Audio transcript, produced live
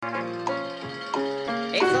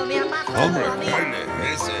Hombre, carne,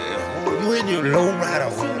 ese. Oh, you in your low rider.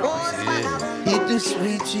 Yeah. Hit the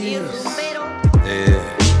switches. Yeah.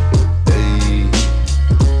 Hey.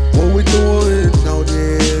 What we doing out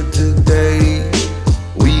there today?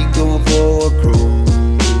 We going for a cruise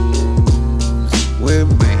with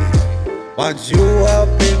me. Watch you up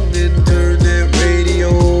and then turn that radio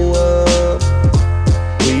up.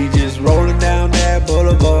 We just rolling down that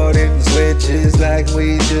boulevard and switches like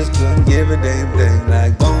we just couldn't give a damn thing.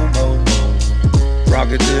 Like boom, boom, boom.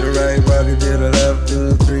 Rocket to the right, rocket to the left, to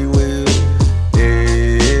the three wheel.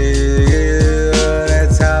 Yeah,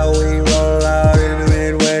 that's how we roll out in the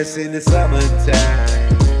Midwest in the summertime.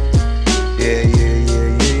 Yeah, yeah, yeah,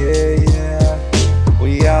 yeah, yeah, yeah.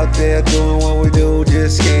 We out there doing what we do,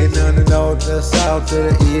 just skating on the north, the south, to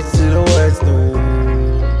the east, to the west.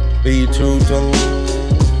 Ooh, be true tone,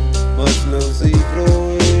 much love, see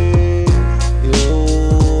flowing.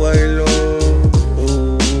 Yo, I love.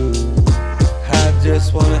 Ooh, I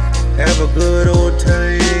just wanna have a good old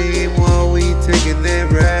time while we taking that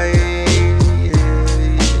ride. Yeah,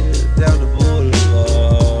 yeah, down the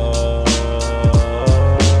boulevard.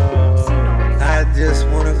 I just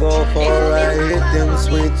wanna go for a ride, hit them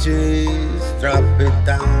switches, drop it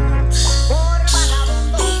down.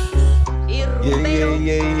 Yeah, yeah,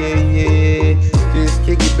 yeah, yeah, yeah. Just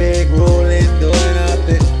kick it back, rolling, doing up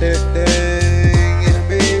that thing in a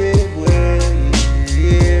big way.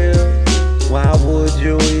 Yeah. Why would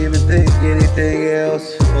you even think anything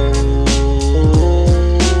else? Oh,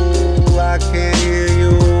 I can't hear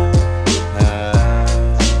you.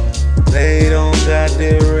 They don't got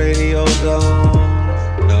their radios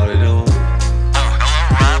on. No, they don't.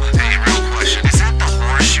 Hello, Rob. Hey, real question. Is that the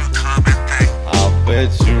horseshoe comment thing? I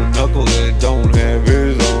bet you Knucklehead don't have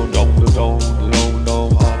his own. Don't.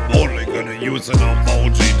 I'm only gonna use an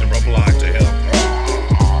emoji to reply to him.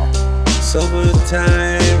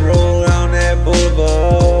 Summertime, roll down that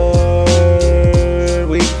boulevard.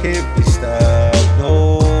 We can't be stopped,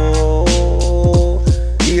 no.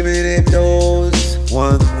 Even if those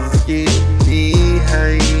ones get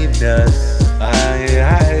behind us.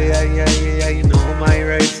 I know my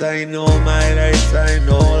rights, I know my rights, I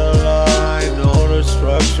know the law, I know the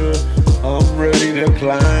structure. I'm ready to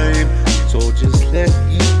climb, so just let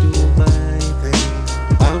me do my thing.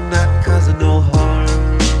 I'm not causing no harm.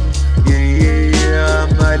 Yeah, I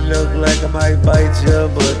might look like I might bite you,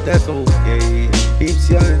 but that's okay. Keeps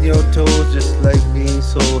you on your toes just like me,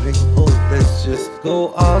 so hey, oh, let's just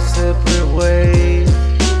go our separate ways.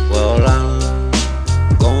 Well, I'm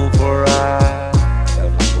going for a ride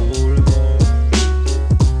down the boulevard.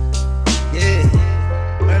 Yeah,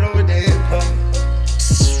 right over there, pup.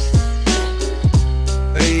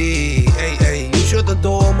 Hey, you shut the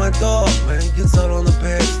door on my dog, man. Gets out on the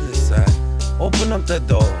passenger side. Open up the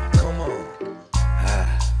door, come on.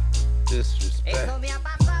 Disrespect.